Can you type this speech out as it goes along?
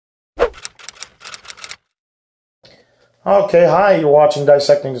Okay, hi, you're watching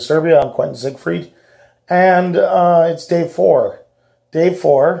Dissecting Disturbia. I'm Quentin Siegfried, and it's day 4. Day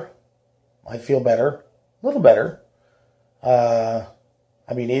 4, I feel better, a little better. I've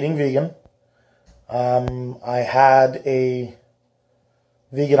been eating vegan. I had a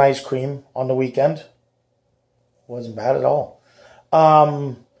vegan ice cream on the weekend. Wasn't bad at all.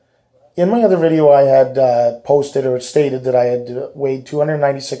 In my other video, I had posted or stated that I had weighed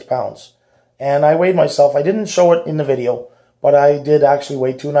 296 pounds. And I weighed myself. I didn't show it in the video, but I did actually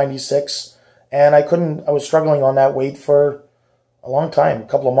weigh 296. And I was struggling on that weight for a long time, a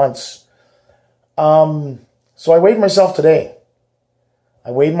couple of months. So I weighed myself today.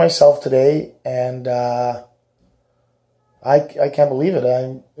 And I can't believe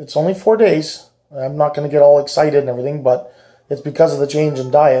it. It's only 4 days. I'm not going to get all excited and everything, but it's because of the change in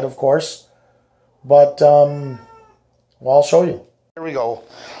diet, of course. But, well, I'll show you. Here we go.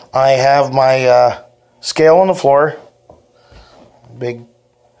 I have my scale on the floor.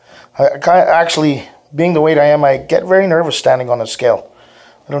 Actually, being the weight I am, I get very nervous standing on a scale.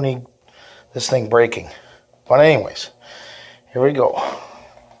 I don't need this thing breaking. But anyways, here we go.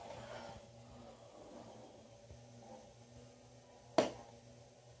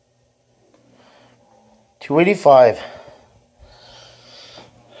 $285.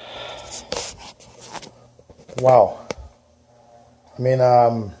 Wow. I mean,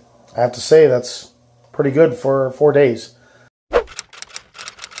 I have to say that's pretty good for 4 days.